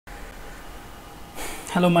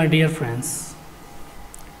Hello my dear friends.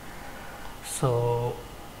 So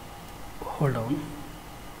hold on.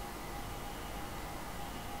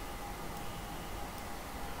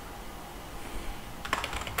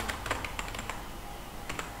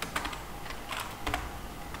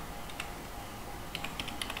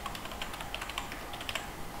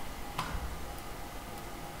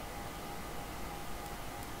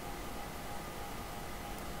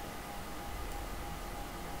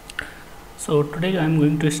 So today I am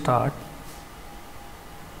going to start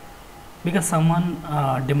because someone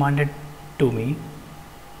demanded to me,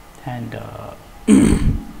 and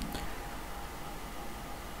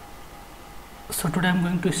so today I am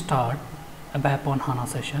going to start ABAP on HANA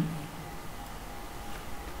session.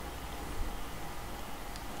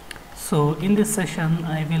 So in this session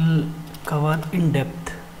I will cover in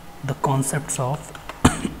depth the concepts of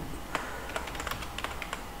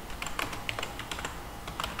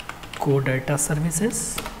core data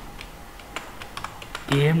services,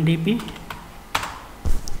 AMDP.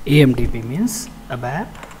 AMDP means ABAP,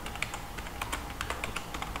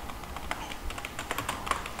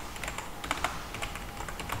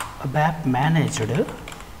 ABAP managed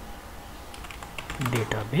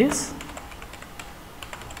database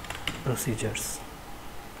procedures,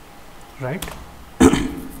 right?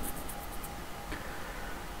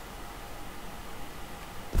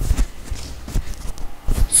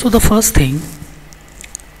 So the first thing,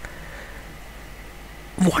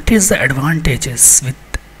 what is the advantages with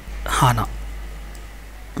HANA?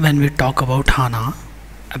 When we talk about HANA,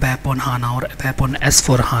 ABAP on HANA or ABAP on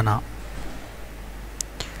S4HANA.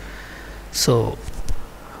 So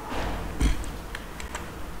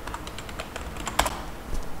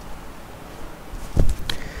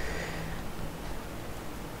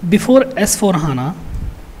before S4HANA,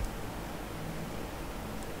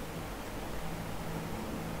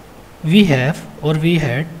 we had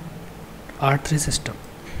R3 system.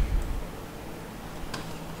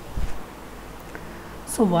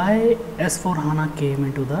 So why S4HANA came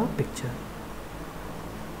into the picture?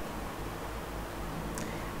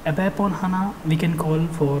 ABAP on HANA we can call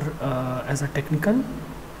for as a technical,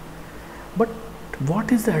 but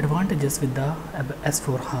what is the advantages with the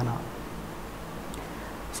S4HANA?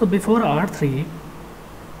 So before S4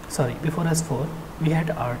 we had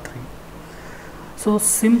R3. So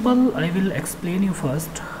simple, I will explain you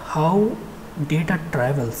first how data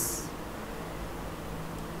travels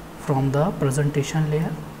from the presentation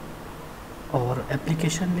layer or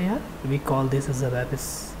application layer. We call this as a web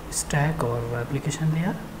stack or application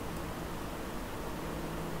layer.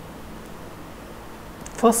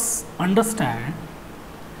 First understand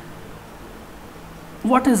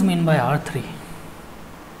what is meant by R3.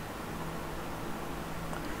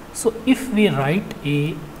 So if we write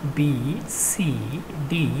A, B, C,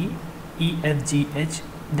 D, E, F, G, H,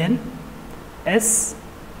 then S,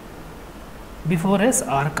 before S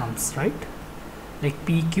R comes, right? Like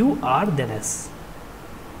P, Q, R, then S.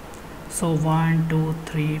 So 1, 2,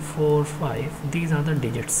 3, 4, 5, these are the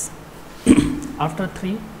digits. After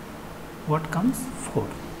 3, what comes? 4.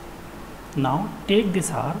 Now take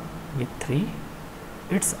this R with 3,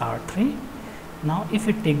 it's R3. Now if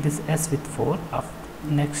we take this S with 4,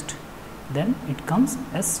 next, then it comes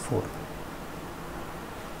S4.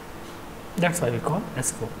 That's why we call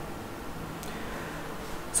S4.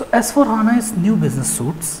 So S4HANA is new business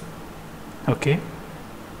suites. Okay.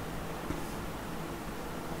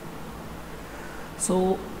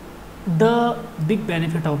 So the big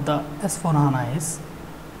benefit of the S4HANA is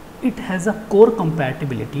it has a core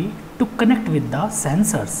compatibility to connect with the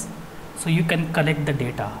sensors. So you can collect the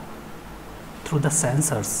data through the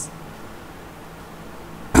sensors.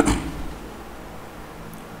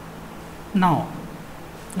 Now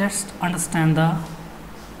let's understand the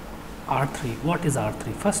R3. What is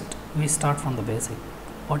R3? First we start from the basic.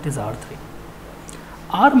 What is R3?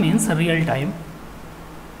 R means real time.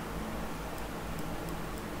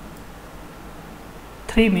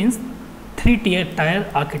 3 means 3-tier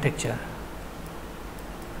architecture.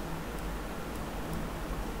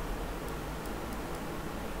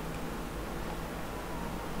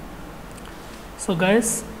 So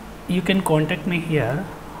guys, you can contact me here.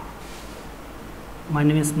 My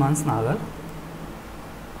name is Mans Nagar.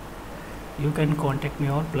 You can contact me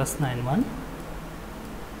on +91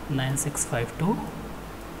 9652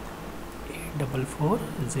 844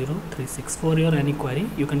 0364 for your any query.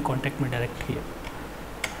 You can contact me direct here.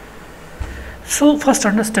 So first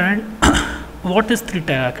understand what is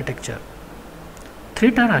 3-tier architecture.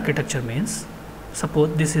 3-tier architecture means,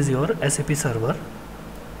 suppose this is your SAP server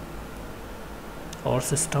or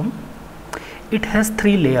system. It has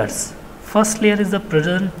 3 layers. First layer is the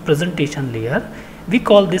presentation layer, We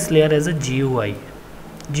call this layer as a GUI.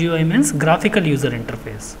 GUI means graphical user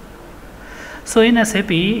interface. So in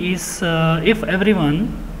SAP is if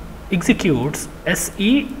everyone executes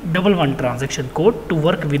SE11 transaction code to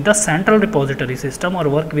work with the central repository system or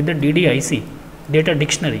work with the DDIC, data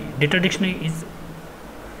dictionary. Data dictionary is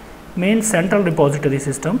main central repository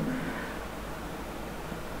system,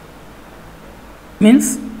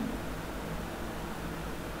 means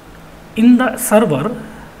in the server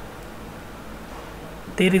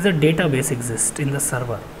there is a database exists in the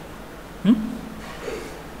server.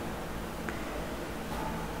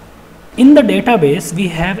 In the database we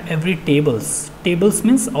have every tables. Tables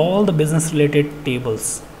means all the business related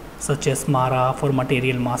tables such as MARA for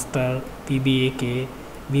material master, VBAK,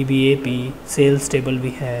 VBAP, sales table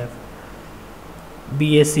we have,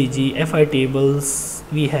 BSCG, FI tables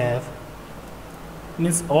we have,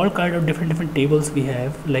 means all kind of different tables we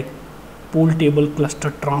have, like pool table,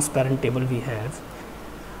 cluster, transparent table we have.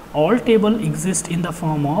 All table exist in the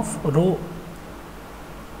form of row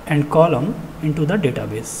and column into the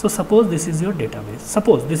database. So suppose this is your database,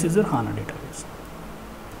 suppose this is your HANA database.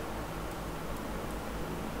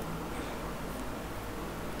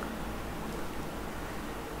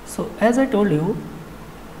 So as I told you,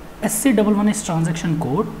 SC11 is transaction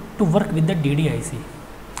code to work with the DDIC.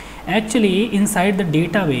 Actually inside the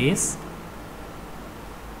database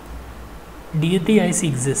DDIC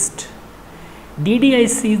exists.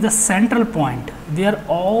 DDIC is the central point where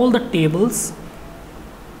all the tables,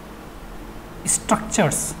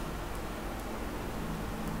 structures,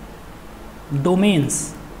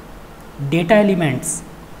 domains, data elements,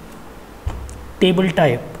 table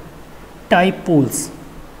type, type pools,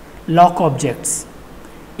 lock objects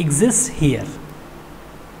exists here.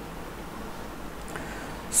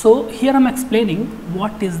 So here I am explaining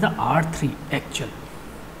what is the R3 actually.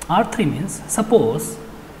 R3 means, suppose,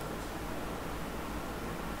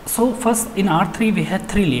 so first in R3 we had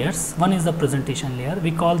 3 layers. One is the presentation layer,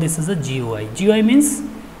 we call this as a GUI. GUI means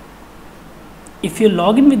if you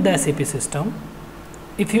log in with the SAP system,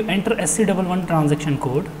 if you enter SC11 transaction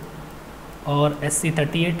code or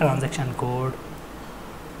SC38 transaction code,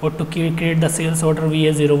 or to create the sales order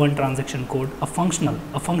VA01 transaction code, a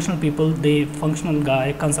functional people, the functional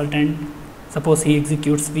guy, consultant, suppose he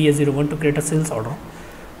executes VA01 to create a sales order.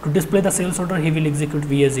 To display the sales order, he will execute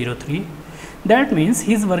VA03. That means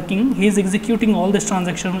he is executing all this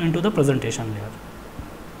transaction into the presentation layer.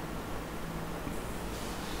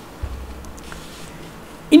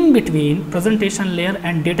 In between presentation layer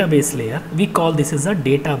and database layer, we call this as a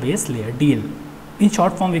database layer, DL. In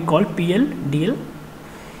short form, we call PL, DL.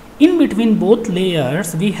 In between both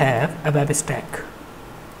layers, we have ABAP stack.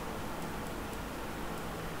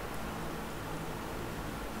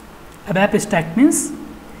 ABAP stack means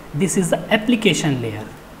this is the application layer.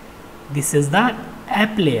 This is the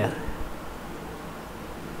app layer.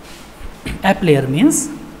 App layer means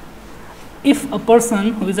if a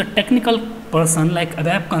person who is a technical person like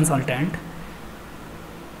ABAP consultant,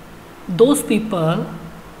 those people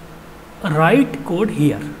write code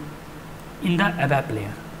here in the ABAP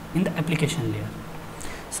layer, in the application layer.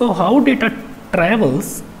 So how data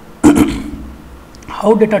travels?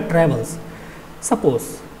 How data travels?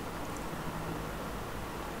 Suppose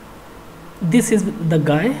this is the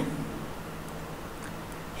guy,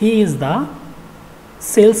 he is the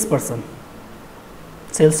salesperson.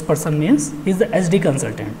 Salesperson means he is the SD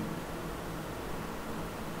consultant,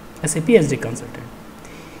 SAP SD consultant.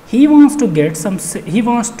 He wants to get some, he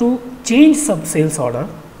wants to change some sales order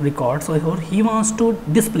records, or he wants to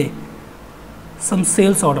display some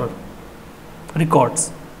sales order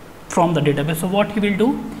records from the database. So what he will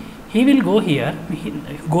do? He will go here.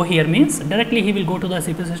 Go here means directly he will go to the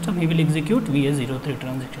SAP system. He will execute VA03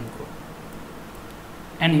 transaction code,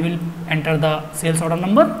 and he will enter the sales order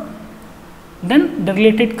number. Then the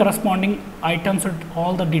related corresponding items and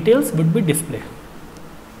all the details would be displayed.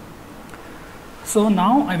 So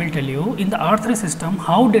now I will tell you in the R3 system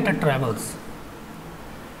how data travels.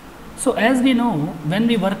 So as we know, when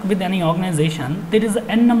we work with any organization, there is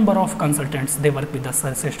n number of consultants, they work with the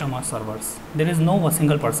system or servers. There is no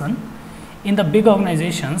single person. In the big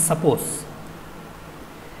organizations, suppose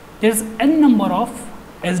there is n number of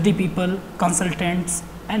SD people, consultants,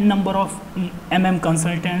 n number of MM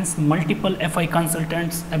consultants, multiple FI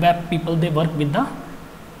consultants, ABAP people, they work with the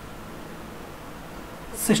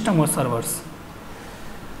system or servers.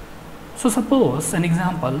 So suppose an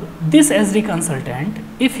example, this SD consultant,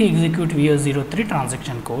 if he execute VA03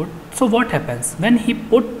 transaction code, so what happens? When he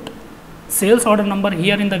put sales order number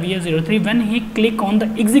here in the VA03, when he click on the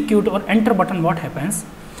execute or enter button, what happens?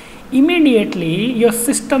 Immediately your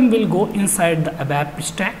system will go inside the ABAP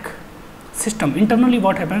stack system. Internally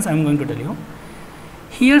what happens, I am going to tell you.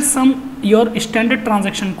 Here your standard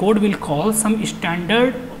transaction code will call some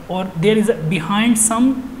standard, or there is behind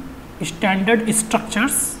some standard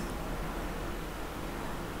structures,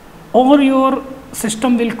 or your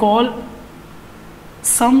system will call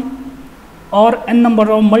some or n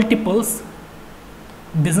number of multiples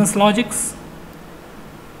business logics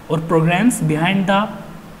or programs behind the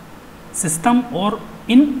system or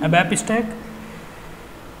in ABAP stack.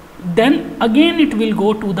 Then again it will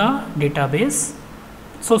go to the database.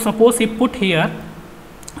 So suppose he put here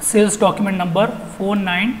sales document number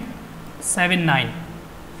 4979.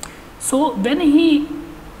 So when he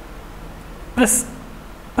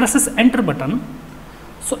presses enter button,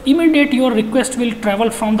 so immediate your request will travel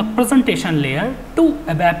from the presentation layer to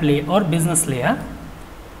ABAP layer or business layer.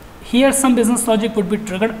 Here some business logic would be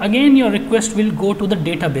triggered. Again your request will go to the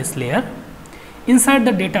database layer. Inside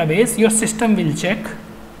the database your system will check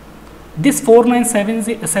this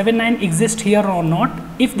 4979 exists here or not.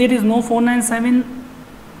 If there is no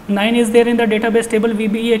 4979 is there in the database table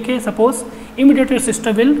VBAK, suppose, immediately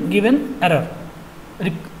system will give an error,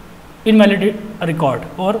 invalid record,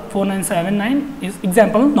 or 4979 is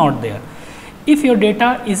example not there. If your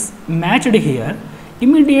data is matched here,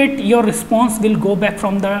 immediate your response will go back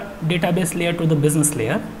from the database layer to the business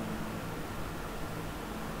layer.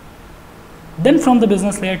 Then from the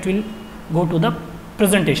business layer it will go to the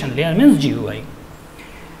presentation layer, means GUI.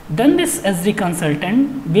 Then this SD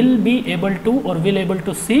consultant will be able to be able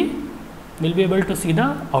to see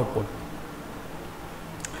the output.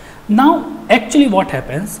 Now actually what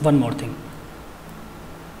happens, one more thing.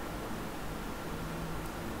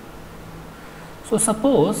 So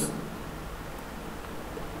suppose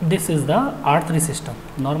this is the R3 system,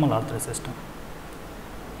 normal R3 system.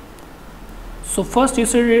 So first you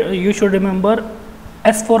should remember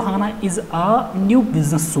S4HANA is a new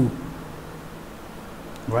business suite,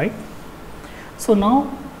 right? So now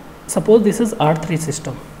suppose this is R3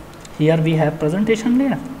 system. Here we have presentation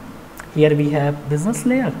layer, here we have business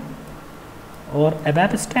layer or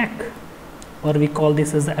ABAP stack, or we call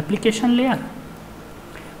this as the application layer.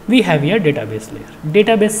 We have here database layer.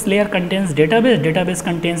 Database layer contains database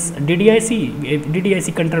contains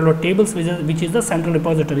DDIC controller tables, which is the central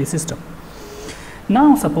repository system.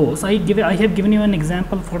 Now suppose I have given you an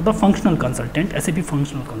example for the functional consultant, SAP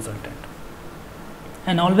functional consultant.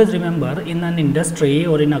 And always remember, in an industry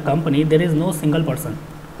or in a company there is no single person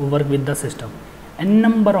who work with the system. A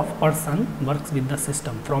number of person works with the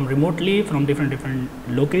system from remotely, from different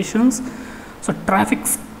locations. So traffic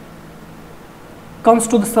comes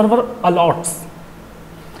to the server a lot.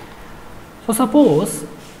 So suppose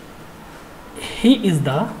he is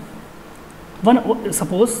the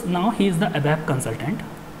suppose now he is the ABAP consultant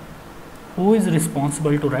who is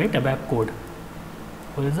responsible to write ABAP code.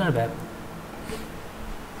 Who is the ABAP?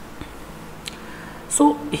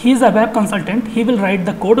 So he is a ABAP consultant, he will write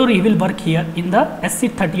the code, or he will work here in the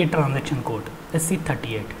SC38 transaction code.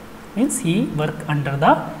 SC38 means he work under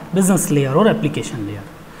the business layer or application layer.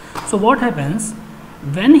 So what happens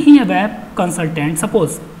when he ABAP consultant,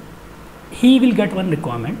 suppose he will get one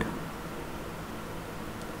requirement.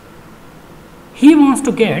 He wants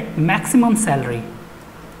to get maximum salary.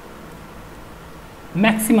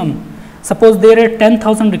 Maximum. Suppose there are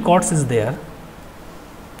 10,000 records is there.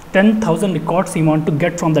 10,000 records he want to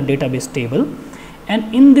get from the database table,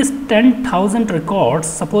 and in this 10,000 records,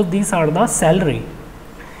 suppose these are the salary.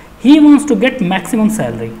 He wants to get maximum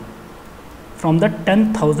salary from the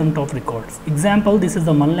 10,000 of records. Example, this is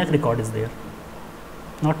the 1 lakh record is there.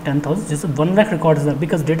 Not 10,000, this is 1 lakh record is there,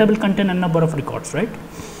 because data will contain a number of records, right?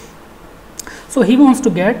 So he wants to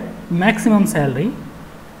get maximum salary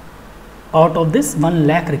out of this 1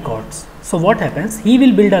 lakh records. So what happens? He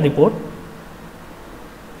will build a report.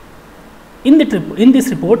 In this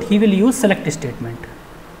report, he will use select statement.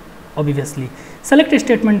 Obviously, select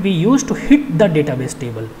statement we use to hit the database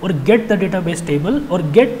table or get the database table or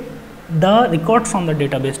get the record from the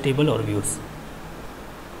database table or views.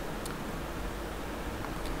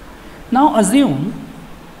 Now assume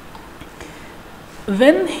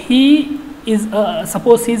when he is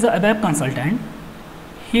suppose he is a ABAP consultant,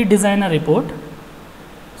 he design a report.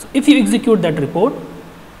 So if you execute that report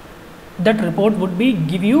would be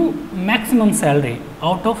give you maximum salary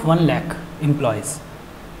out of 1 lakh employees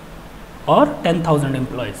or 10,000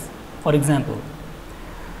 employees, for example.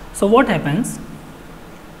 So what happens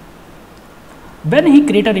when he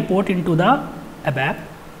create a report into the ABAP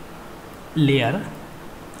layer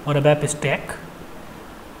or ABAP stack?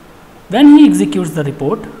 When he executes the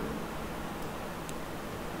report,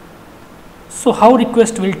 so how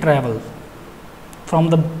request will travel from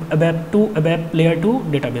the ABAP to ABAP layer to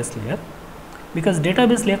database layer? because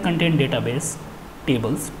database layer contain database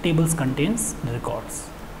tables contains records.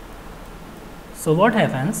 So what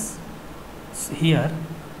happens here,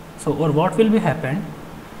 or what will be happen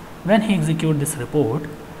when he execute this report,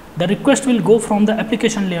 the request will go from the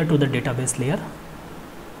application layer to the database layer.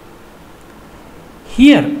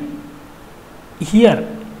 Here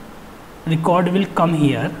record will come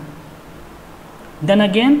here, then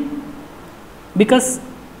again, because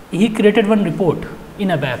he created one report in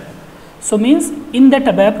ABAP, so means in that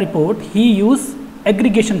ABAP report he use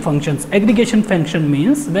aggregation functions. Aggregation function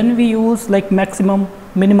means when we use like maximum,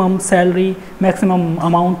 minimum, salary, maximum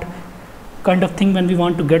amount kind of thing, when we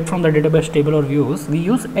want to get from the database table or views, we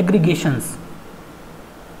use aggregations.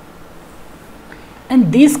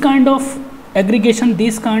 And these kind of aggregation,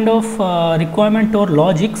 these kind of requirement or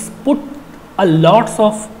logics put a lots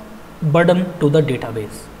of burden to the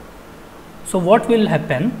database. So what will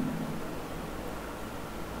happen?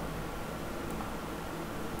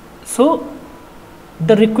 So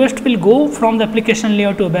the request will go from the application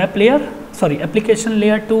layer to ABAP layer, application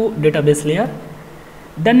layer to database layer,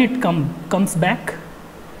 then it comes back,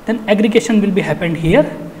 then aggregation will be happened here,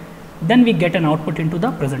 then we get an output into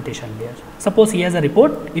the presentation layer. Suppose he has a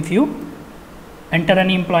report, if you enter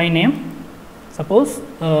any employee name, suppose,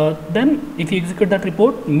 then if you execute that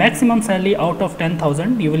report, maximum salary out of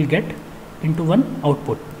 10,000 you will get into one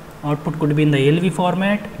output. Output could be in the ALV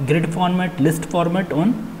format, grid format, list format,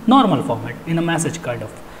 on normal format, in a message kind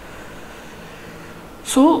of.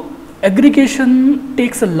 So aggregation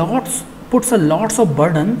puts a lots of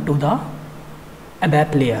burden to the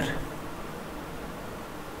ABAP layer,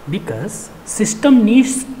 because system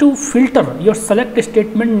needs to filter, your select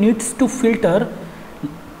statement needs to filter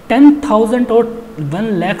 10,000 or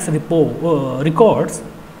 1 lakhs records,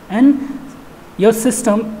 and your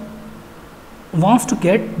system wants to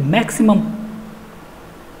get maximum,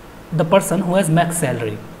 the person who has max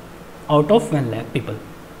salary out of 1 lakh people.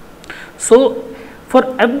 So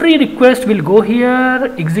for every request will go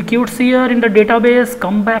here, executes here in the database,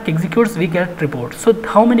 come back, executes, we get reports. So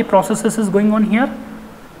how many processes is going on here?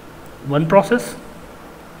 1 process,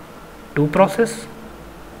 2 process,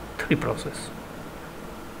 3 process.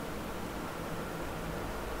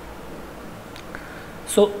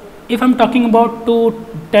 So if I'm talking about 2,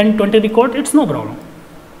 10, 20 record, it's no problem.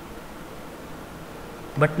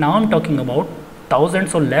 But now I'm talking about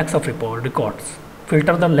thousands or lakhs of records.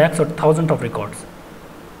 Filter the lakhs or thousands of records.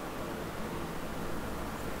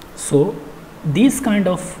 So these kind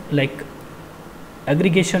of like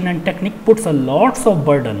aggregation and technique puts a lots of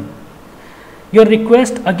burden. Your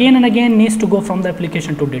request again and again needs to go from the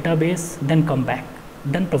application to database, then come back,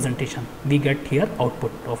 then presentation. We get here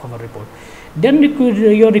output of our report. Then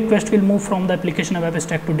your request will move from the application ABAP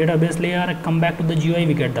stack to database layer, come back to the GUI,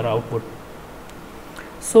 we get the output.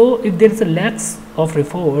 So if there is a lakhs of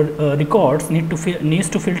records needs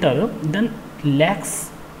to filter, then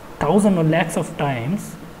lakhs, thousand or lakhs of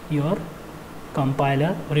times your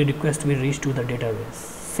compiler or your request will reach to the database.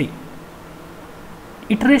 See,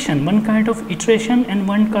 iteration, one kind of iteration and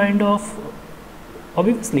one kind of,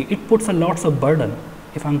 obviously it puts a lots of burden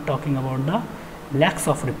if I'm talking about the lakhs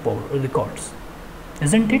of records,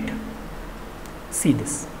 isn't it? See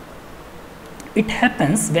this, it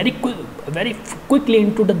happens very quickly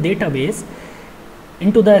into the database,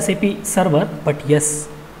 into the SAP server, but yes,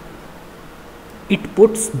 it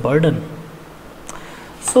puts burden.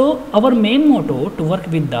 So our main motto to work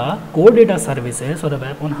with the core data services or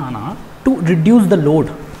ABAP on HANA to reduce the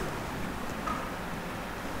load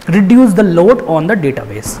on the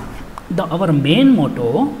database. Our main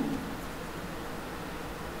motto,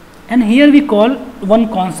 and here we call one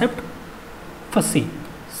concept fussy.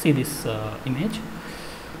 See this image.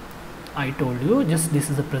 I told you just this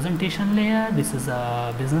is a presentation layer, this is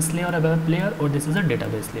a business layer, ABAP layer, or this is a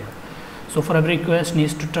database layer. So for every request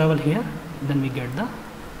needs to travel here, then we get the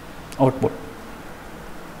output.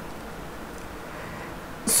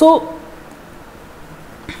 So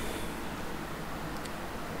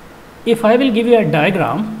if I will give you a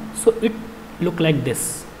diagram, so it look like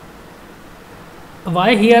this.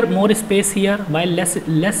 Why here more space here, why less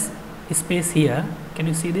space here? Can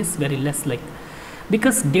you see this? Very less, like,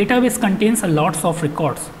 because database contains a lots of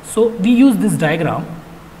records. So we use this diagram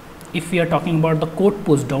if we are talking about the code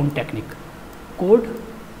push down technique. Code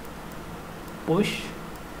push,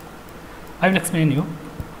 I will explain you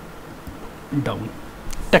down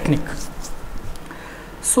technique.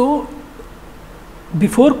 So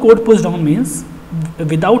before code push down means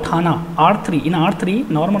without HANA R3, in R3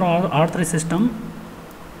 normal R3 system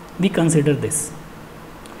we consider this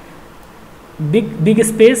big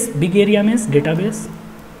space, big area means database,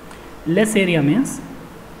 less area means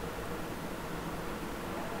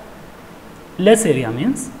Less area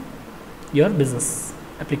means your business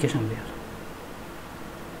application layer.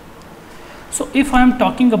 So if I am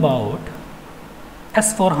talking about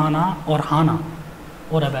S4HANA or HANA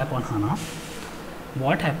or ABAP on HANA,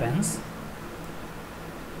 what happens?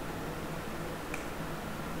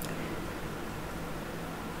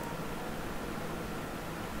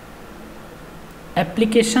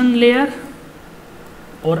 Application layer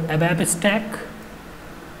or ABAP stack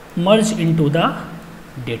merge into the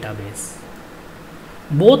database.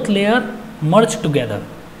 Both layer merge together.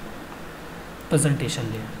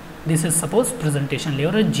 Presentation layer. This is suppose presentation layer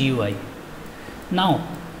or GUI. Now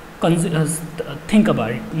think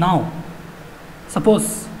about it. Now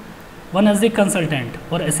suppose one SD consultant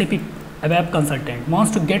or SAP ABAP consultant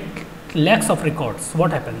wants to get lakhs of records.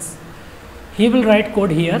 What happens? He will write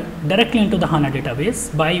code here directly into the HANA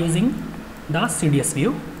database by using the CDS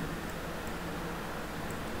view.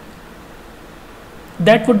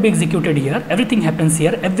 That would be executed here. Everything happens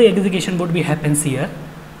here. Every execution would be happens here,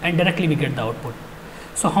 and directly we get the output.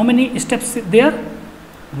 So how many steps there?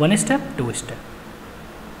 1 step, 2 step.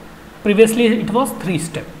 Previously it was 3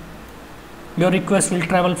 step. Your request will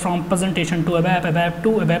travel from presentation to ABAP, ABAP to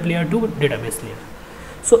ABAP layer to database layer.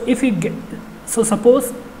 So if we get, so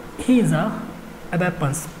suppose he is a ABAP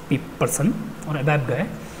person or ABAP guy.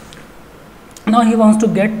 Now he wants to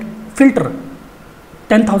get filter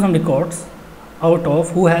 10,000 records out of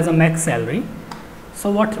who has a max salary.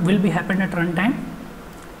 So what will be happen at runtime?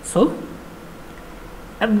 So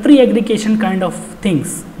every aggregation kind of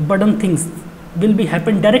things, burden things will be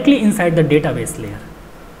happen directly inside the database layer.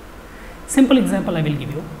 Simple example I will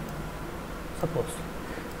give you. Suppose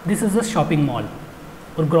this is a shopping mall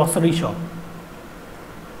or grocery shop.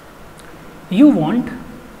 You want,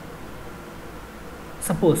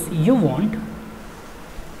 suppose you want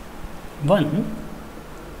one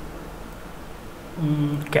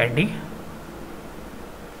candy,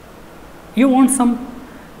 you want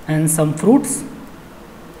some fruits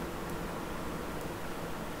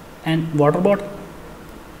and water bottle,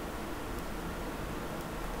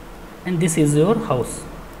 and this is your house.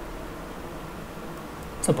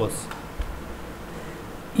 Suppose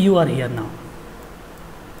you are here now.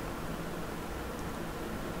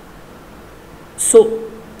 So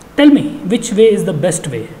tell me which way is the best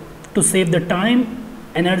way to save the time,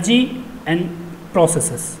 energy and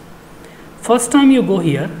processes. First time you go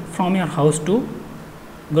here from your house to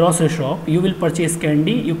grocery shop, you will purchase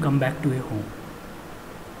candy, you come back to your home.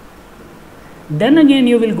 Then again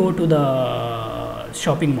you will go to the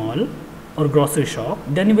shopping mall or grocery shop,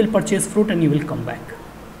 then you will purchase fruit and you will come back.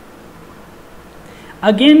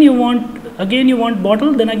 Again you want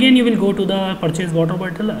bottle, then again you will go to the purchase water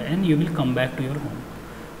bottle and you will come back to your home.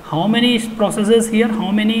 How many processes here?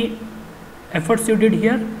 How many efforts you did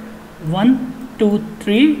here? 1, 2,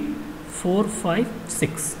 3, 4, 5,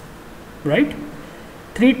 6, right?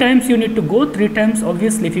 3 times you need to go, 3 times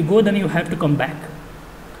obviously if you go then you have to come back.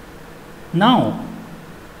 Now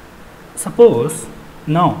suppose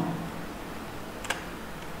now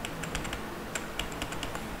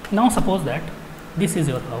suppose that this is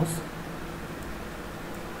your house,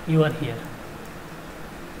 you are here.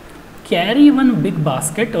 Carry one big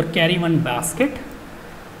basket or carry one basket,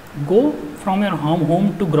 go from your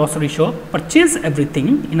home to grocery shop, purchase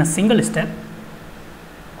everything in a single step,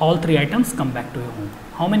 all 3 items, come back to your home.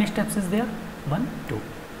 How many steps is there? 1, 2.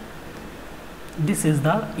 This is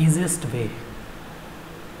the easiest way.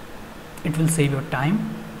 It will save your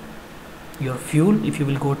time, your fuel if you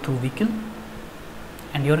will go through vehicle,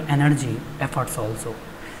 and your energy efforts also.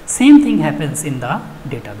 Same thing happens in the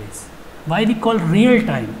database. Why we call real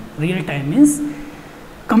time? Real time means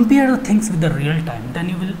compare the things with the real time, then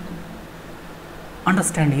you will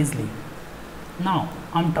understand easily. Now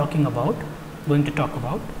I'm going to talk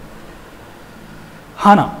about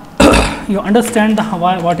HANA. You understand the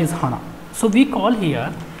what is HANA. So we call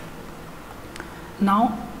here,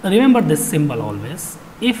 now remember this symbol always.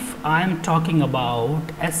 If I am talking about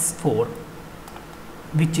S4,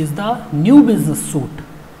 which is the new business suite,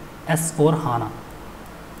 S4HANA.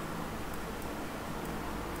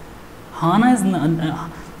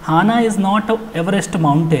 HANA is not a Everest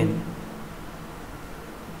mountain.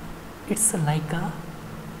 It's like a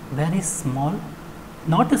very small,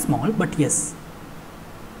 not a small, but yes.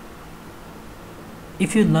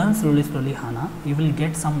 If you learn slowly HANA, you will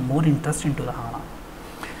get some more interest into the HANA.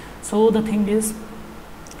 So the thing is,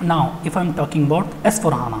 now if I am talking about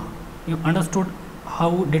S4HANA, you understood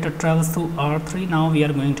how data travels through R3. Now we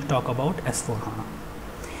are going to talk about S4HANA.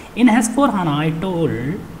 In S4HANA, I told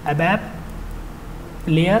ABAP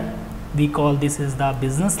layer, we call this is the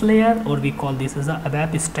business layer, or we call this is the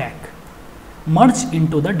ABAP stack. merge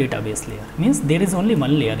into the database layer. Means there is only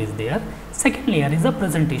one layer is there. Second layer is the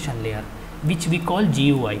presentation layer, which we call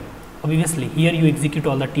GUI. Obviously here you execute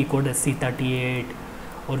all the T code SC38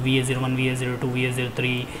 or VA01, VA02,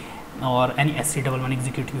 VA03 or any SC11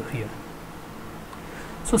 execute you here.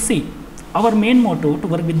 So see, our main motto to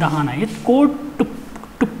work with the HANA is code to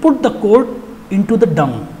put the code into the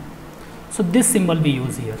down. So this symbol we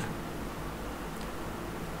use here.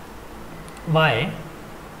 Why?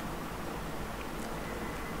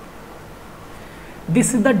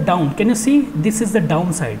 This is the down. Can you see? This is the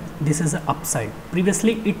downside. This is the upside.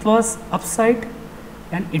 Previously it was upside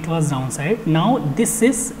and it was downside. Now this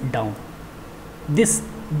is down.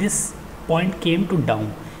 This point came to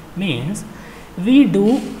down. Means we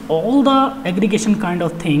do all the aggregation kind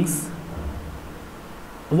of things.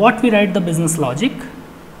 What we write the business logic.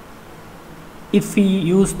 If we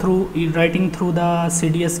use through writing through the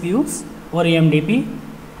CDS views or AMDP,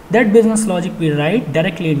 that business logic we write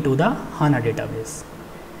directly into the HANA database.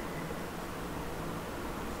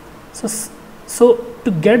 So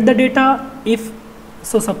to get the data,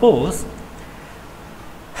 suppose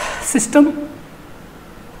system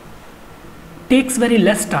takes very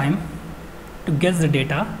less time to get the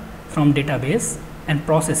data from database and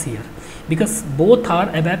process here, because both are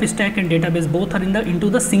ABAP stack and database, both are into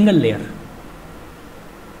the single layer,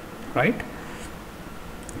 right?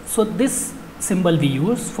 So this symbol we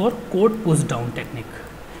use for code push down technique.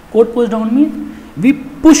 Code push down means we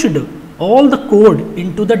pushed all the code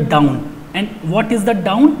into the down, and what is the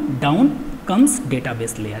down? Down comes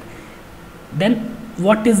database layer. Then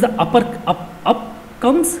what is the up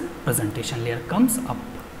comes presentation layer, comes up.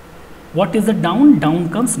 What is the down? Down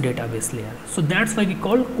comes database layer. So that's why we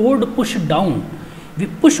call code push down. We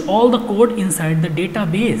push all the code inside the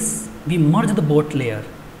database. We merge the both layer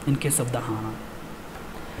in case of the HANA.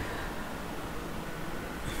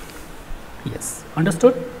 Yes,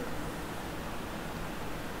 understood?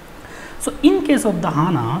 So in case of the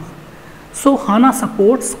HANA, so HANA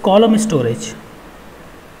supports column storage.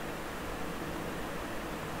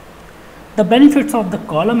 The benefits of the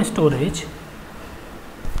column storage,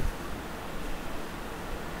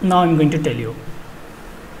 now I am going to tell you.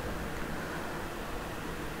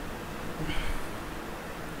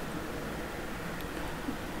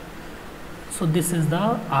 So this is the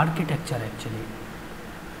architecture actually.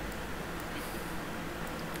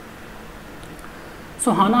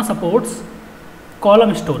 So HANA supports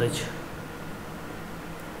column storage.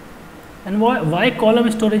 And why column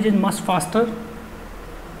storage is much faster?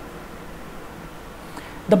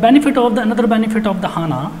 Another benefit of the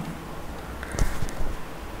HANA,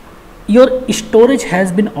 your storage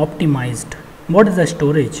has been optimized. What is the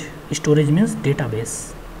storage? Storage means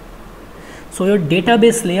database. So your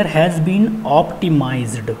database layer has been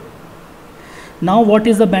optimized. Now what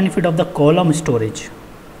is the benefit of the column storage?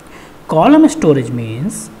 Column storage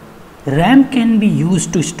means RAM can be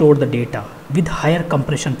used to store the data with higher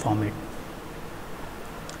compression format.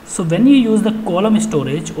 So when you use the column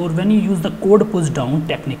storage or when you use the code push down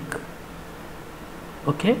technique,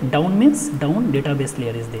 okay, down means down database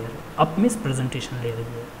layer is there, up means presentation layer is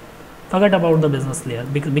there. Forget about the business layer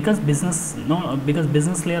because business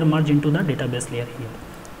layer merge into the database layer here,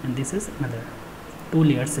 and this is another 2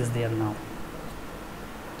 layers is there now.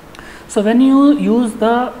 So when you use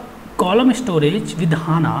the column storage with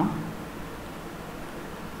HANA,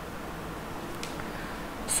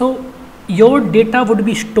 so your data would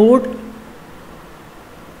be stored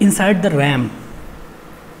inside the RAM.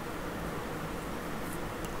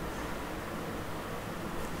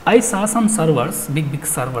 I saw some servers, big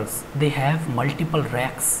servers, they have multiple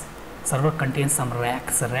racks. Server contains some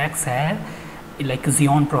racks. Racks have like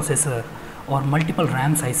Xeon processor or multiple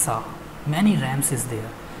RAMs. I saw many RAMs is there.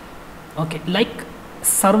 Okay, like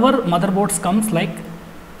server motherboards comes like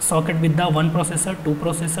socket with the 1 processor, 2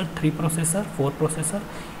 processor, 3 processor, 4 processor.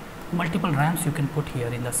 Multiple RAMs you can put here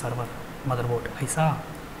in the server motherboard. I saw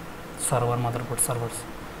server motherboard servers.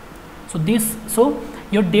 So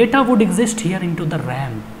your data would exist here into the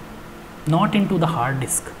RAM, not into the hard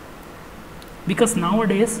disk, because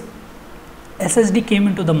nowadays SSD came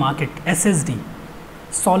into the market. SSD,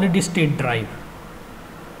 solid state drive.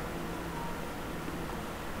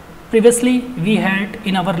 Previously we had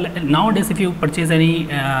in our nowadays if you purchase any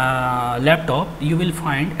laptop, you will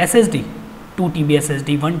find SSD, 2 TB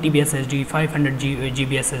SSD, 1 TB SSD, 500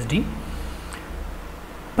 GB SSD.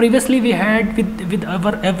 Previously we had with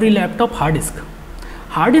our every laptop hard disk.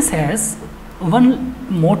 Hard disk has one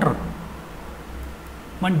motor,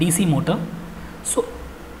 one DC motor. So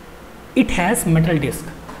it has metal disk.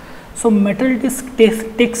 So metal disk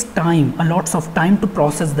takes time, a lots of time to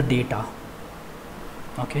process the data.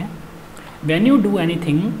 Okay, when you do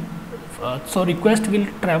anything, so request will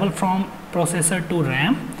travel from processor to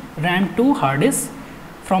RAM to hard disk,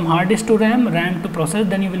 from hard disk to RAM to process,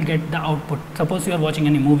 then you will get the output. Suppose you are watching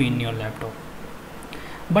any movie in your laptop,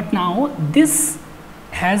 but now this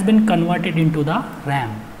has been converted into the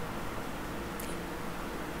RAM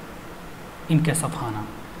in case of HANA.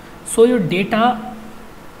 So your data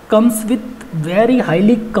comes with very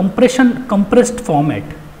highly compressed format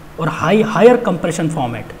or higher compression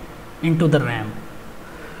format into the RAM.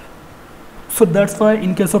 So that's why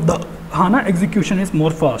in case of the HANA, execution is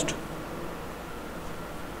more fast.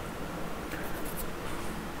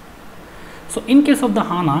 So in case of the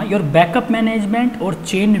HANA, your backup management or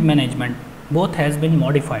change management both has been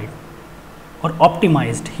modified or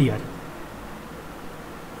optimized here.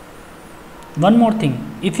 One more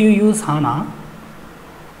thing, if you use HANA,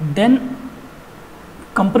 then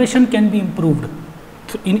compression can be improved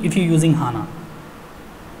if you are using HANA.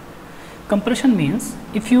 Compression means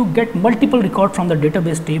if you get multiple records from the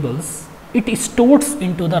database tables, it stores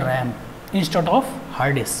into the RAM instead of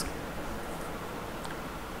hard disk.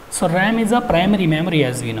 So RAM is a primary memory,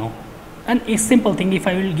 as we know, and a simple thing, if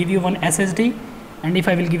I will give you one SSD and if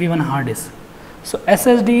I will give you one hard disk, so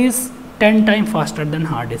SSD is 10 times faster than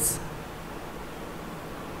hard disk,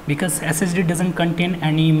 because SSD doesn't contain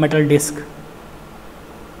any metal disk,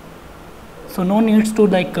 so no needs to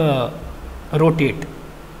like rotate.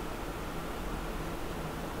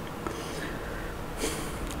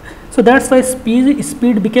 So that's why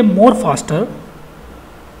speed became more faster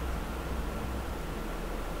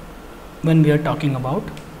when we are talking about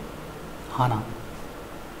HANA.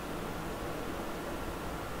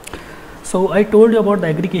 So I told you about the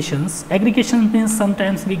aggregations. Aggregation means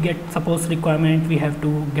sometimes we get, suppose requirement, we have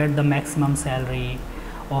to get the maximum salary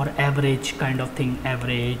or average kind of thing,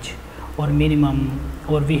 average or minimum,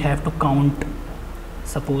 or we have to count,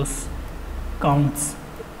 suppose counts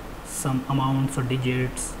some amounts or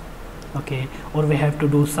digits, okay, or we have to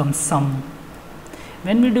do some sum.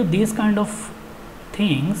 When we do these kind of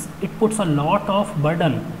things, it puts a lot of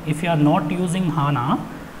burden if you are not using HANA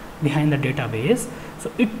behind the database.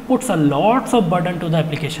 So it puts a lots of burden to the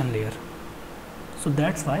application layer. So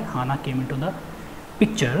that's why HANA came into the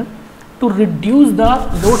picture to reduce the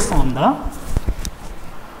load from the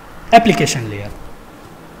application layer.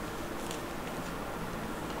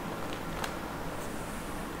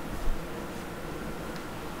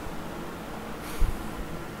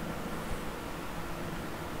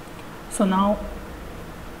 So now,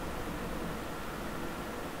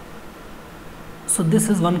 so this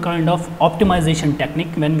is one kind of optimization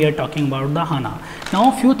technique when we are talking about the HANA.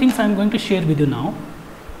 Now few things I am going to share with you now.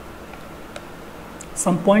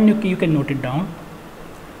 Some point you can note it down.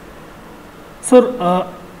 So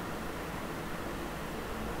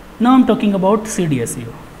now I am talking about CDS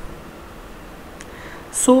view.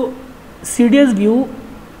 So CDS view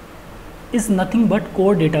is nothing but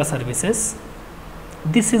core data services.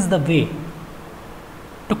 This is the way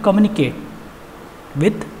to communicate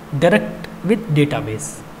with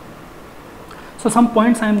database. So some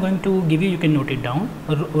points I am going to give you, you can note it down.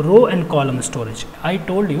 Row and column storage. I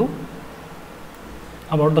told you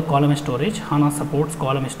about the column storage. HANA supports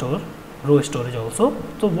column store, row storage also.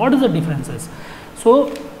 So what is the differences?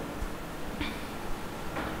 So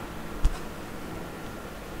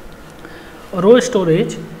row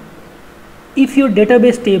storage, if your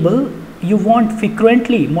database table you want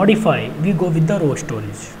frequently modify, we go with the row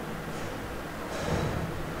storage.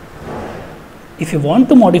 If you want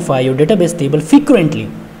to modify your database table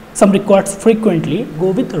frequently, some records frequently,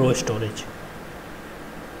 go with row storage.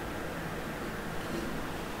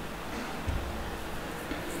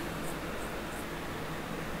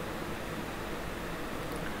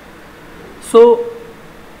 So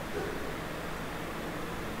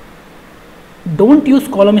don't use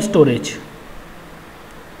column storage.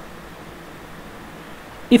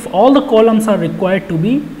 If all the columns are required to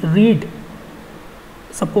be read,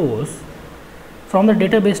 suppose from the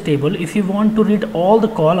database table, if you want to read all the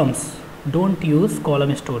columns, don't use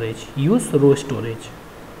column storage, use row storage.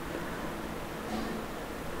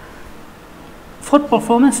 For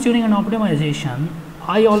performance tuning and optimization,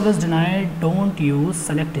 I always deny, don't use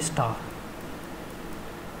select star.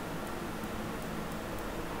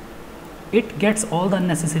 It gets all the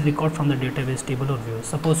unnecessary record from the database table or view.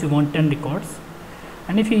 Suppose you want 10 records,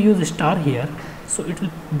 and if you use star here, so it will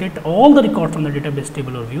get all the record from the database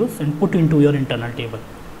table or views and put into your internal table.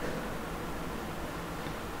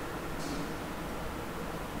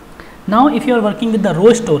 Now if you are working with the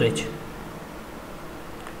row storage,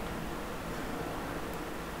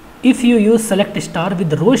 if you use select star with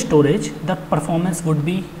the row storage, the performance would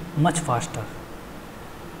be much faster.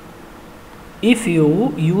 if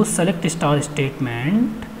you use select star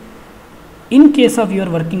statement, in case of you are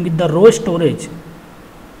working with the row storage,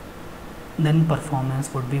 then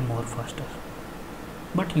performance would be more faster,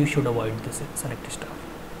 but you should avoid this select star.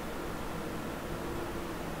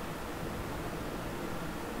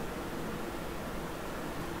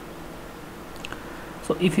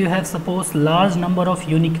 So if you have suppose large number of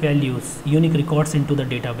unique values, unique records into the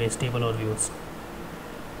database table or views,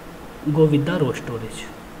 go with the row storage.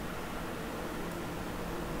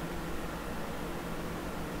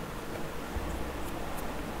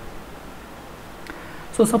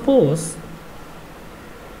 So suppose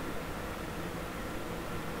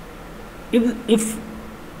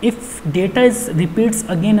if data is repeats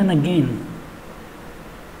again and again,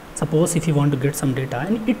 suppose if you want to get some data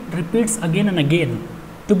and it repeats again and again,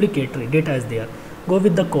 duplicatory data is there, go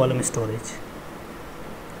with the column storage.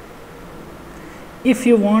 If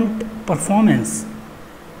you want performance,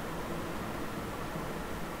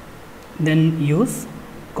 then use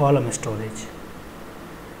column storage.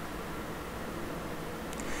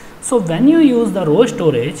 So when you use the row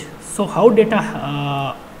storage, so how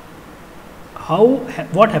data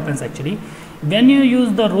what happens actually when you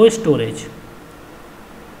use the row storage?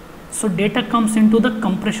 So data comes into the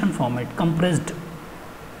compression format,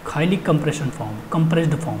 highly compressed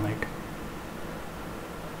format.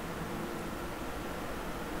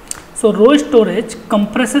 So row storage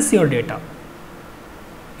compresses your data.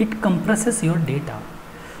 It compresses your data.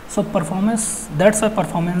 So performance, that's why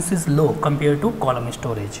performance is low compared to column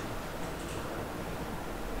storage.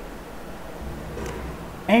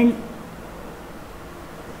 And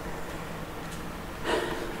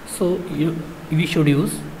so we should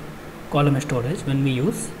use column storage when we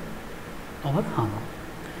use our HANA.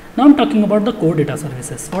 Now I'm talking about the core data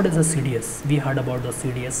services. What is the CDS? We heard about the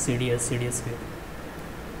CDS view.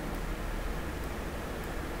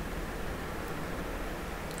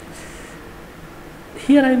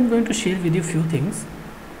 Here I am going to share with you few things.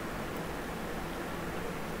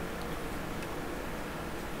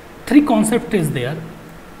 3 concept is there: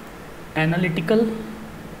 analytical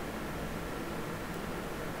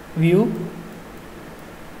view,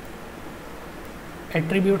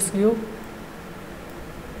 attributes view,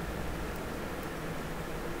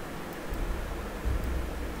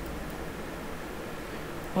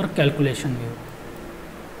 or calculation view.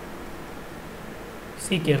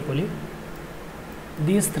 See carefully,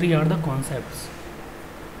 these 3 are the concepts.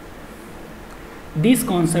 These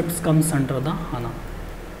concepts comes under the HANA.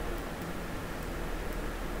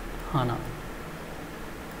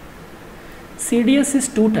 CDS is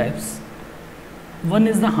 2 types. One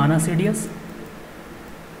is the HANA CDS,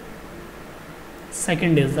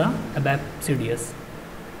 second is the ABAP CDS.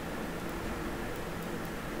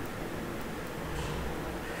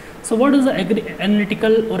 So what is the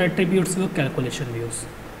analytical or attributes view, calculation views?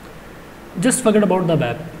 Just forget about the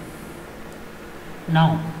ABAP.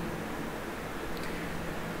 Now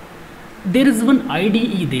there is one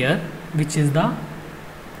IDE there, which is the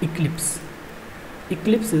Eclipse.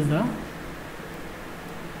 Eclipse is the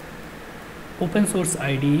open source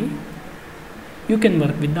IDE. You can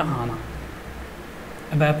work with the HANA,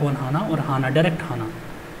 ABAP on HANA or HANA, direct HANA.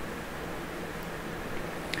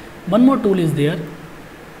 One more tool is there.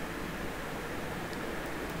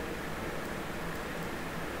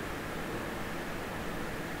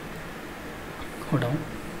 Hold on.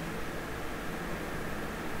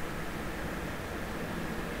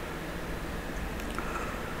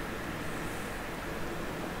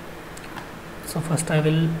 So first I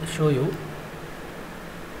will show you.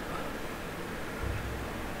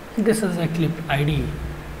 This is Eclipse IDE.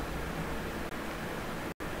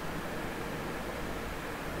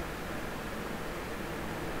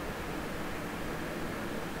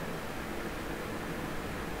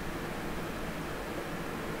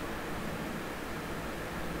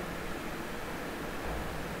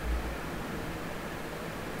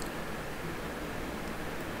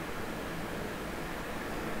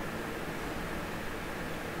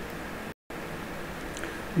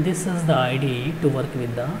 This is the IDE to work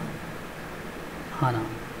with the HANA.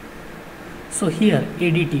 So here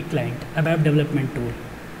ADT client, ABAP development tool,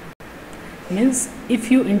 means if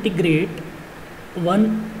you integrate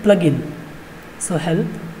one plugin, so help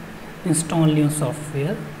install new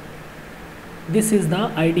software. This is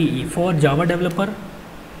the IDE for Java developer,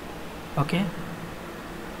 okay,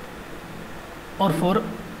 or for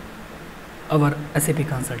our SAP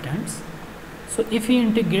consultants. So if you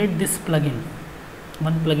integrate this plugin,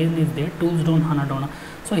 one plugin is there, tools down HANA down.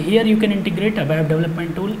 So here you can integrate ABAP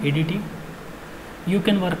development tool, ADT. You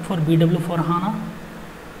can work for BW for HANA,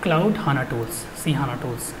 Cloud HANA tools, see HANA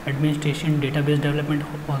tools, administration, database development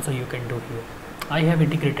also you can do here. I have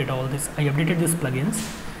integrated all this, I updated these plugins,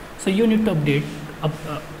 so you need to update,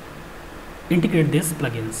 integrate these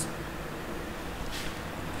plugins.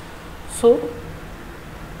 So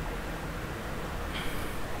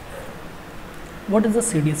what is the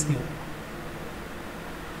CDS view?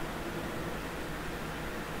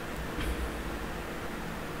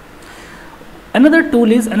 Another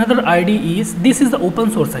tool is, another ID is, this is the open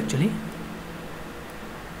source actually,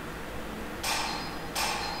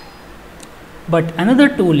 but another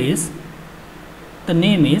tool is, the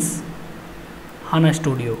name is HANA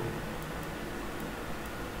Studio.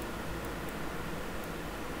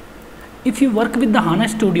 If you work with the HANA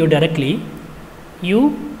Studio directly,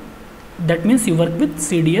 that means you work with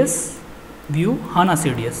CDS view, HANA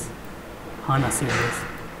CDS,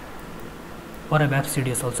 or ABAP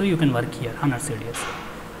CDS also you can work here, HANA CDS.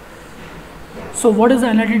 So what is the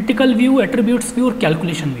analytical view, attributes view, or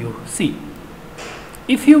calculation view? See,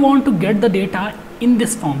 if you want to get the data in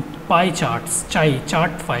this form, pie charts,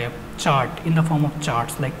 chart in the form of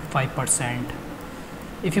charts like 5%.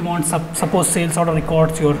 If you want suppose sales order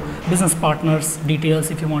records, your business partners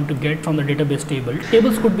details, if you want to get from the database table,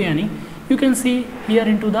 tables could be any, you can see here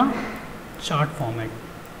into the chart format.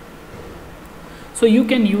 So you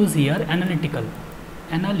can use here analytical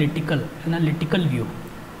view,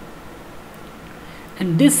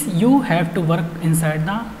 and this you have to work inside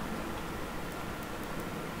the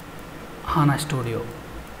HANA Studio.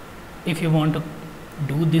 If you want to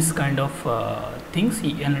do this kind of things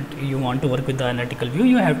and you want to work with the analytical view,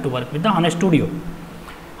 you have to work with the HANA Studio.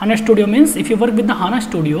 HANA Studio means, if you work with the HANA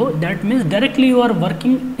Studio, that means directly you are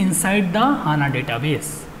working inside the HANA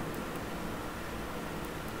database.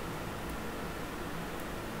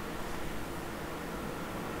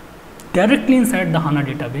 Directly inside the HANA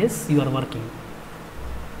database you are working,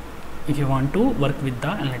 if you want to work with the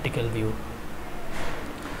analytical view.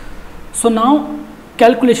 So now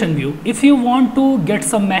calculation view, if you want to get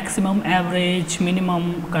some maximum, average,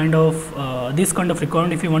 minimum kind of this kind of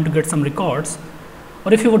record, if you want to get some records,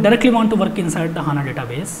 or if you would directly want to work inside the HANA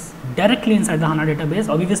database,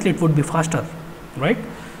 obviously it would be faster, right?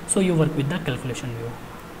 So you work with the calculation view.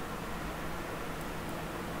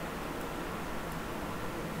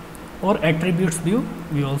 Or attributes view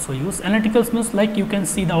we also use. Analyticals means like you can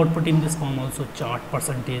see the output in this form also, chart,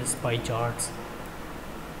 percentage, pie charts,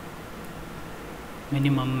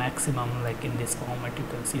 minimum, maximum, like in this format you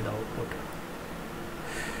can see the output.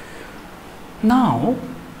 Now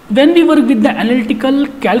when we work with the analytical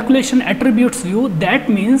calculation attributes view, that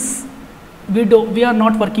means we are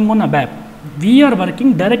not working on ABAP, we are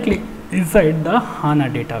working directly inside the HANA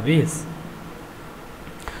database.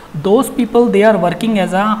 Those people, they are working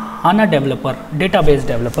as a HANA developer, database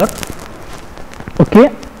developer,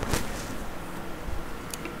 okay,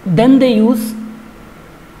 then they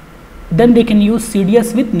can use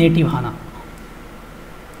CDS with native HANA.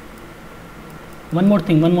 One more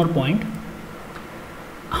thing, one more point,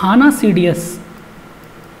 HANA CDS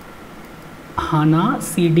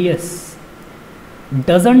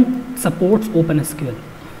doesn't support OpenSQL.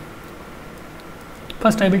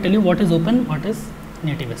 First I will tell you what is open, what is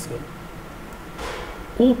native SQL.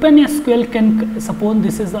 OpenSQL can, suppose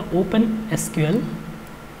this is the OpenSQL.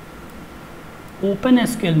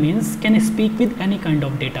 OpenSQL means can speak with any kind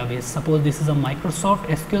of database. Suppose this is a Microsoft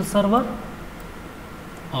SQL server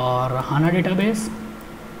or a HANA database,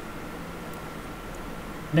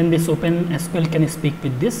 then this OpenSQL can speak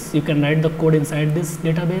with this. You can write the code inside this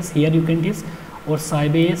database. Here you can use, or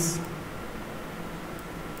Sybase,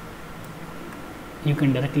 you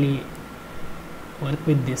can directly work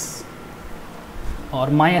with this, or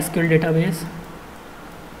MySQL database.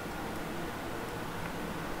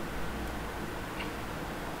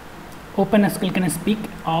 OpenSQL can speak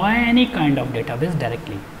any kind of database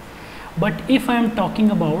directly. But if I am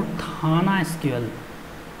talking about HANA SQL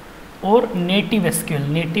or native SQL,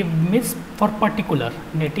 native means for particular,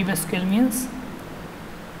 native SQL means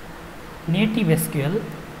native SQL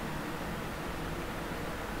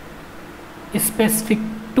is specific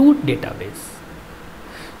to database.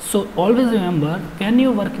 So always remember, when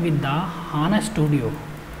you work with the HANA Studio,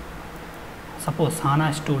 suppose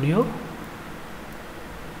HANA Studio,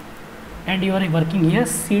 and you are working here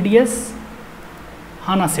CDS,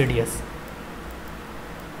 HANA CDS,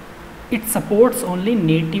 it supports only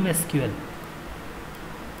native SQL,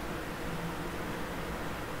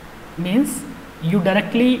 means you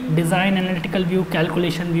directly design analytical view,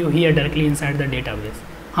 calculation view here directly inside the database,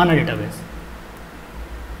 HANA database.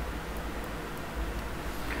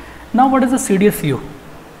 Now what is the CDS view?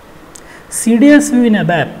 CDS view in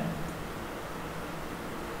ABAP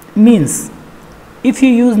Means if you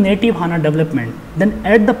use native HANA development, then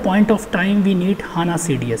at the point of time we need HANA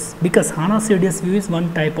CDS, because HANA CDS view is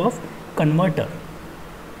one type of converter.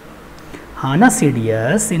 HANA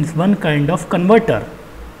CDS is one kind of converter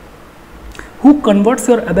who converts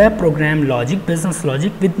your ABAP program logic, business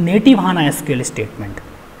logic with native HANA SQL statement.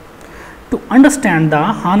 To understand the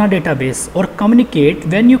HANA database or communicate,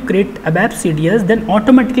 when you create ABAP CDS, then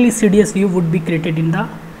automatically CDS view would be created in the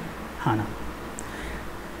HANA.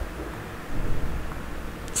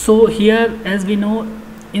 So here, as we know,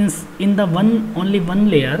 in the only one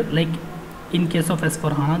layer, like in case of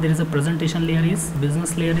S4HANA, there is a presentation layer, is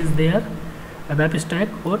business layer is there, ABAP stack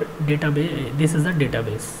or database. This is the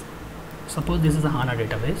database. Suppose this is a HANA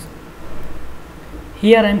database.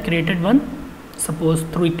 Here I am created one. Suppose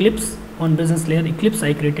through Eclipse, on business layer Eclipse,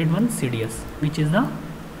 I created one CDS, which is the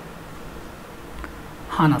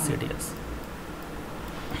HANA CDS.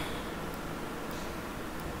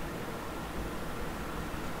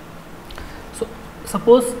 So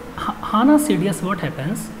suppose HANA CDS, what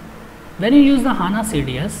happens when you use the HANA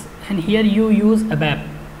CDS and here you use ABAP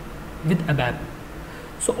with ABAP.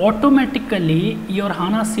 So automatically your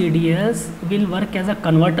HANA CDS will work as a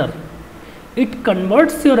converter. It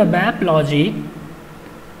converts your ABAP logic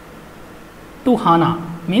to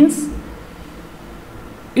HANA, means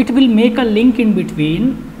it will make a link in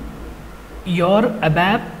between your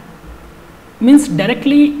ABAP, means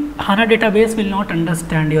directly HANA database will not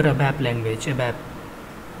understand your ABAP language, ABAP.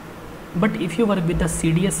 But if you work with the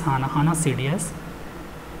CDS HANA CDS,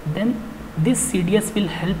 then this CDS will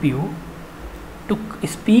help you to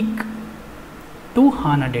speak to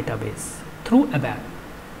HANA database through ABAP.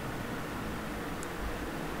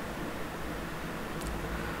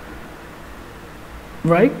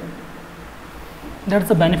 Right? That's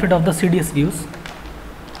the benefit of the CDS views.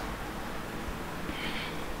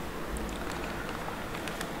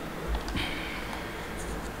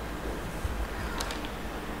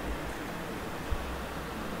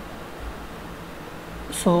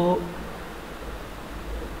 So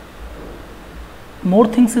more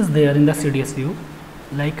things is there in the CDS view.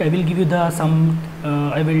 Like I will give you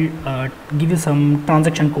the give you some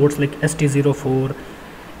transaction codes like ST04,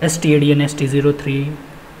 STAD and ST03,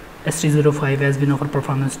 ST05 as we know for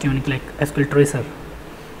performance tuning, like SQL Tracer,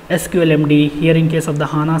 SQLMD. Here in case of the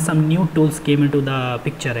HANA, some new tools came into the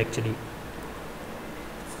picture actually.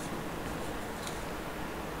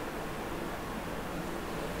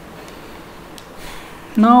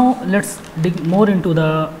 Now let's dig more into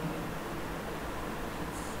the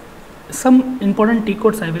some important T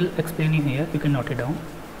codes I will explain you here. You can note it down,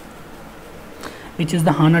 which is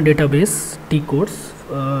the HANA database T codes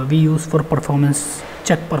we use for performance,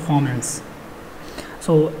 check performance.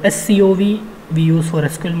 So SCOV we use for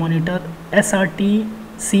SQL monitor, SRT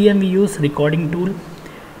CM we use recording tool,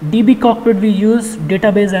 DB cockpit we use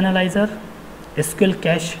database analyzer, SQL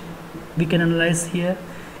cache we can analyze here,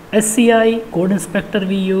 SCI code inspector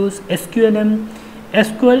we use, SQLM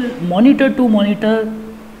SQL monitor to monitor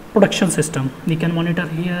production system we can monitor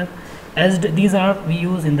here, as these are we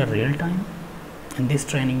use in the real time, and this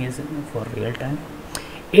training is for real time.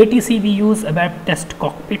 ATC we use ABAP test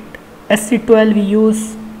cockpit, SC12 we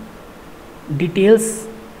use details,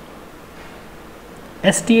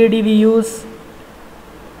 STAD we use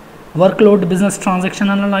workload business transaction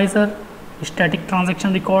analyzer, static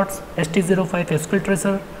transaction records, ST05 SQL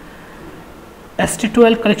Tracer,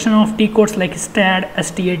 ST12 collection of T codes like STAD,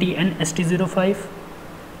 STAT and ST05,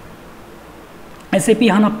 SAP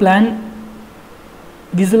HANA plan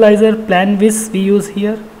visualizer, plan vis we use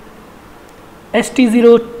here,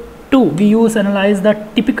 ST02 we use analyze the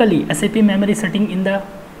typically SAP memory setting in the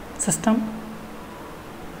system.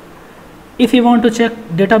 If you want to check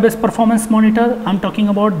database performance monitor, I'm talking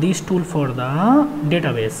about these tools for the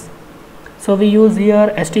database. So we use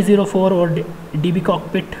here ST04 or DB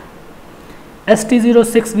cockpit,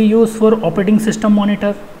 ST06 we use for operating system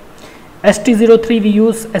monitor, ST03 we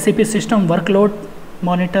use SAP system workload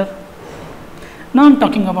monitor. Now I'm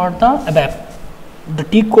talking about the ABAP, the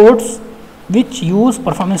T codes which use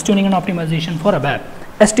performance tuning and optimization for ABAP.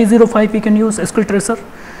 ST05 we can use SQL Tracer,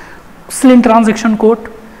 SLIN transaction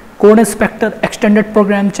code, code inspector, extended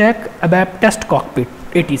program check, ABAP test cockpit,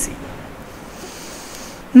 ATC.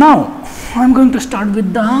 Now I'm going to start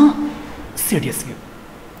with the CDS view.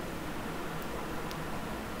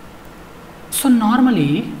 So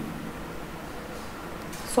normally,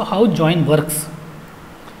 so how join works?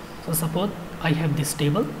 So suppose I have this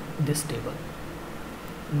table, this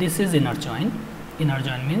is inner join. Inner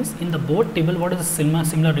join means in the both table what is the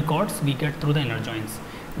similar records we get through the inner joins.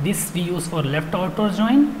 This we use for left outer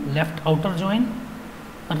join, right outer join,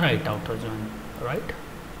 right.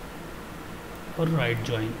 for right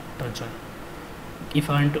join, outer join. If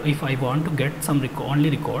I want to get some only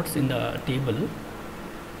records in the table,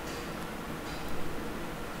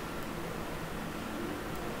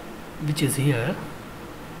 which is here,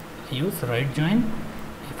 I use right join.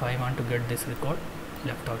 If I want to get this record,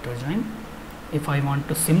 left outer join. If I want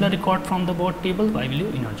to similar record from the board table, I will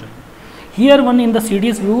use inner join. Here one in the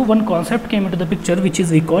CDS view, one concept came into the picture, which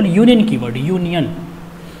is we call union keyword, union.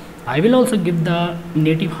 I will also give the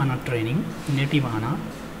native HANA training, native HANA.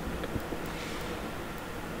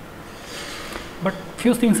 But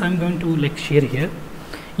few things I am going to like share here.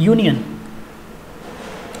 Union.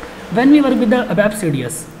 When we work with the ABAP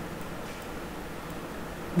CDS,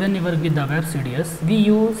 we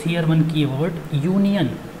use here one keyword,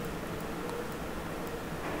 union.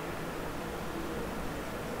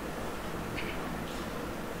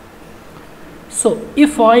 So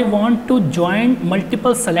if I want to join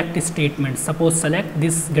multiple select statements, suppose select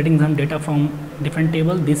this, getting some data from different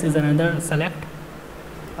table, this is another select.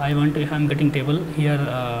 I want to, if I am getting table here,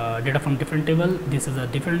 data from different table, this is a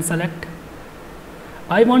different select.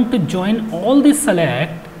 I want to join all this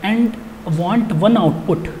select and want one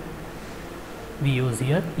output. We use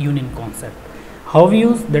here union concept. How we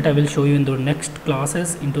use that I will show you in the next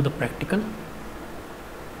classes into the practical.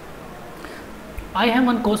 I have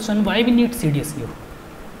one question, why we need CDS view?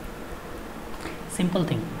 Simple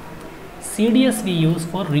thing. CDS we use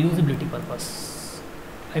for reusability purpose.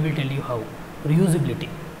 I will tell you how. Reusability.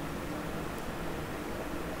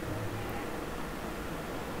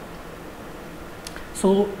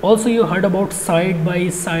 So also you heard about side by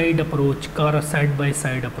side approach, side by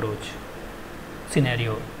side approach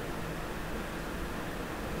scenario.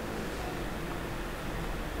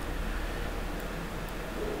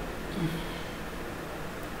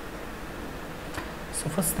 So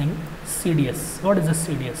first thing, CDS. What is the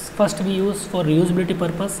CDS? First we use for reusability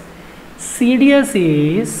purpose. CDS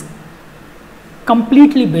is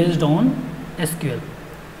completely based on SQL.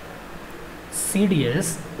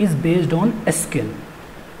 CDS is based on SQL,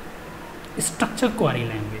 structured query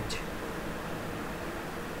language,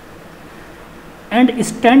 and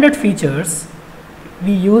standard features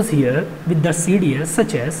we use here with the CDS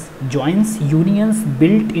such as joins, unions,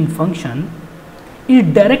 built-in function is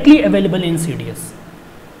directly available in CDS.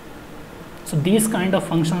 So these kind of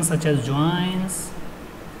functions such as joins,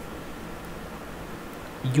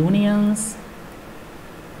 unions,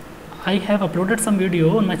 I have uploaded some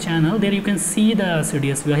video on my channel. There you can see the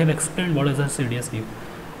CDS view. I have explained what is the CDS view.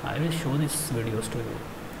 I will show these videos to you.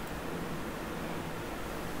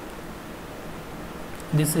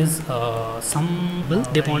 This is some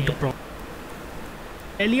they want to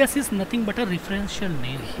alias is nothing but a referential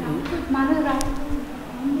name.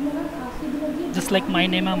 Just like my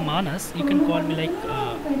name is Manas, you can call me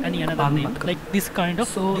like any another name, like this kind of.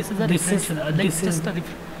 So this is a referential. This is just a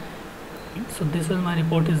so this is my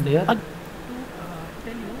report is there. To tell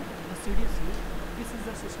you the CDS view, this is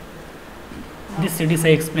the system. This CDS I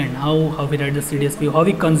explained how we write the CDS view, how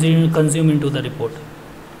we consume into the report.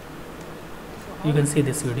 So you can see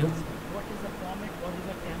this video. What is the format, what is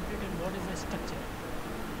the template, and what is the structure?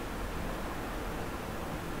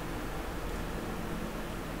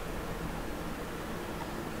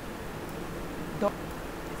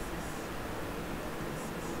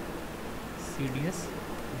 CDS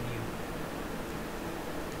view.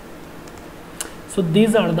 So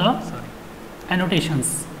these are the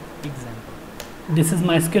annotations. Example. This is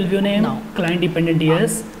my SQL view name. Now, client dependent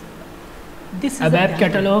ES. This is ABAP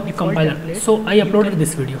catalog compiler. Template. So I uploaded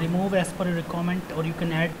this video. Remove as per your requirement, or you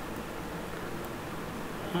can add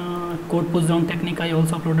code push down technique. I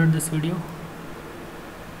also uploaded this video.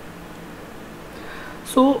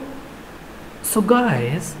 So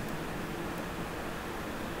guys,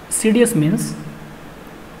 CDS means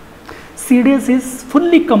CDS is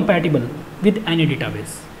fully compatible with any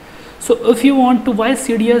database. So if you want to, why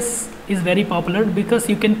CDS is very popular? Because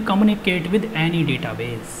you can communicate with any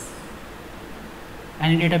database.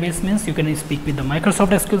 Any database means you can speak with the Microsoft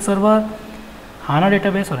SQL Server, HANA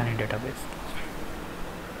database, or any database.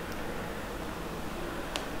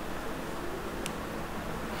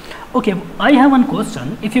 Okay, I have one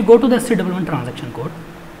question. If you go to the SAP EWM transaction code,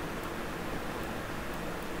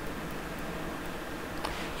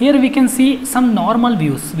 here we can see some normal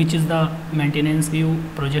views, which is the maintenance view,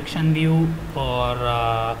 projection view, or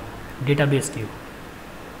database view.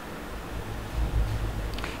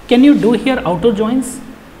 Can you do here outer joins?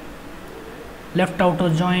 Left outer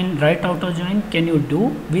join, right outer join, can you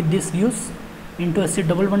do with these views into a SAP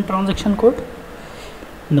EWM transaction code?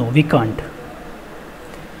 No, we can't.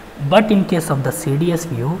 But in case of the CDS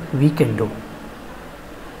view, we can do.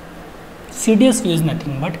 CDS view is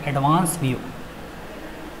nothing but advanced view.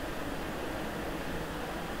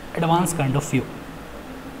 advanced kind of view.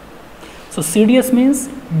 So CDS means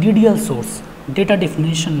DDL source, data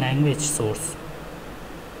definition language source.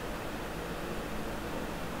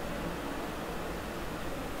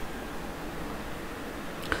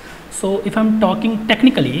 So if I'm talking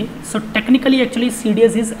technically, so technically actually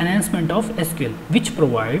CDS is enhancement of SQL, which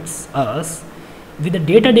provides us with a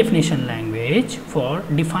data definition language for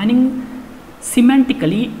defining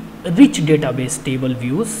semantically rich database table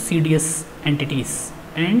views, CDS entities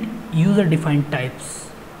and user defined types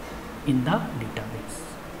in the database.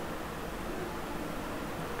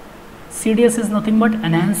 CDS is nothing but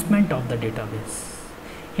enhancement of the database.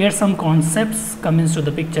 Here some concepts come into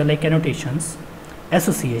the picture like annotations,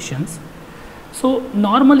 associations. So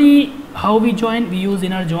normally how we join, we use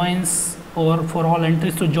inner joins or for all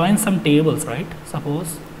entries to join some tables, right?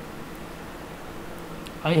 Suppose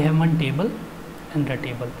I have one table and a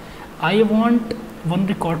table. I want one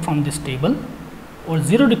record from this table or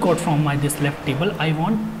 0 record from this left table. I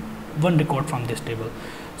want one record from this table.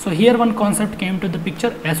 So here one concept came to the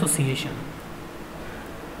picture, association.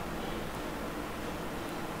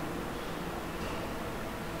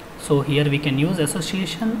 So here we can use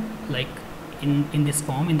association like in this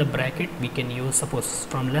form, in the bracket we can use, suppose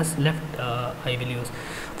from left I will use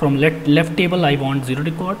from left table I want 0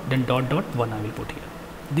 record, then dot dot 1 I will put here.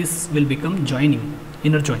 This will become joining,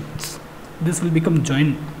 inner joins. This will become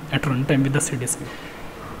join at runtime with the CDS view.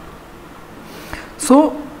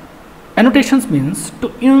 So annotations means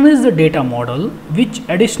to enrich the data model which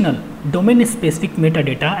additional domain specific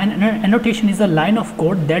metadata, and annotation is a line of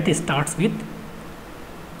code that starts with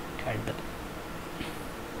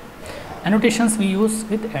annotations we use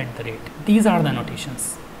with @. These are the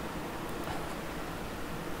annotations.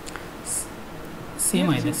 Same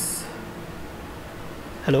like this.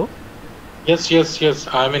 Hello? Yes.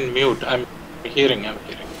 I'm in mute. I'm hearing.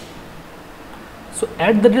 So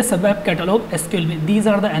 @ABAP catalog SQL. These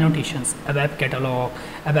are the annotations. ABAP catalog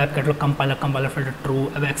compiler filter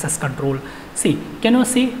true, ABAP access control. See, can you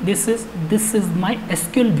see this is my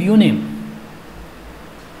SQL view name.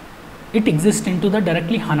 It exists into the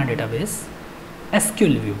directly HANA database,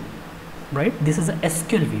 SQL view, right? This is a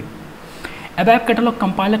SQL view. ABAP catalog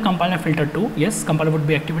compiler filter true. Yes, compiler would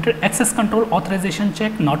be activated. Access control authorization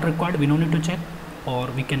check not required. We don't need to check, or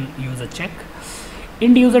we can use a check.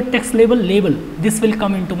 End user text label. This will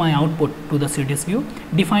come into my output to the CDS view.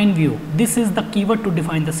 Define view. This is the keyword to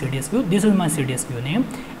define the CDS view. This is my CDS view name.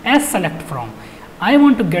 As select from. I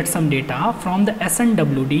want to get some data from the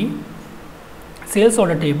SNWD sales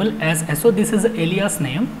order table as SO. This is the alias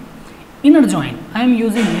name. Inner join. I am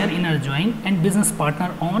using here inner join and business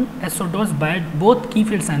partner on SO dots by both key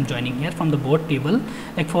fields. I am joining here from the both table.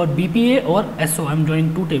 Like for BPA or SO, I am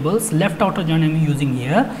joining two tables. Left outer join I am using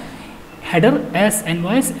here. Header as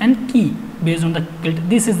invoice and key based on the,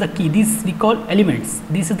 this is the key. This we call elements.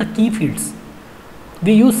 This is the key fields.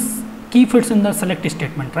 We use key fields in the select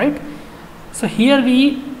statement, right? So here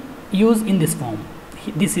we use in this form.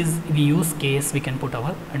 This is we use case, we can put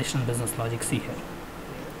our additional business logic. See here.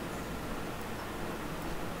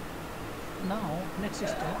 Now next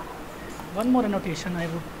step, one more annotation I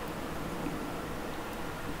would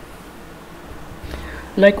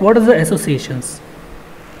like. What is the associations?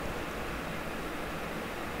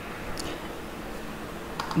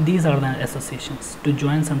 These are the associations to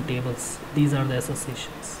join some tables. These are the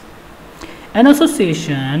associations. An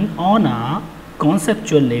association on a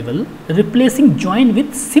conceptual level, replacing join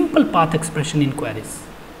with simple path expression in queries.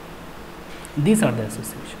 These are the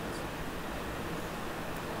associations.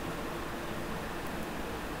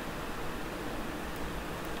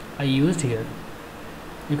 I used here.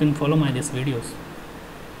 You can follow my these videos.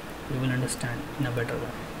 You will understand in a better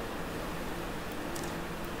way.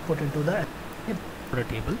 Put into the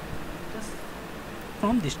table just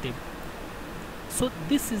from this table. So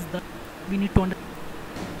this is the, we need to understand.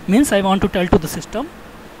 Means I want to tell to the system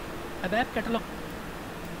ABAP catalog.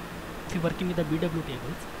 If you working with the BW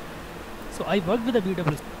tables, so I work with the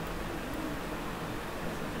BW.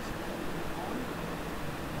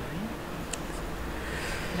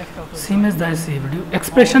 Same as the video.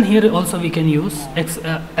 Expression here also we can use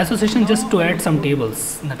association just to add some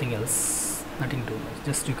tables, nothing else, nothing too much.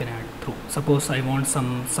 Just you can add through. Suppose I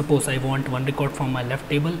want one record from my left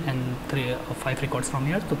table and 3 or 5 records from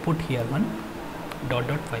here. So put here one dot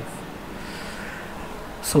 5.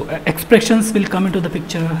 So expressions will come into the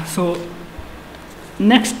picture. So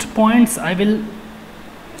next points I will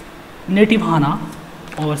native HANA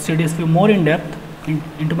or CDS view more in depth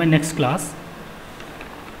into my next class.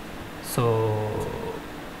 So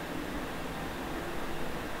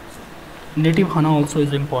native HANA also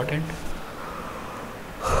is important.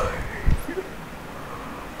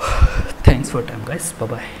 Thanks for time, guys. Bye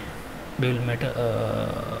bye. We will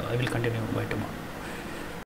I will continue by tomorrow.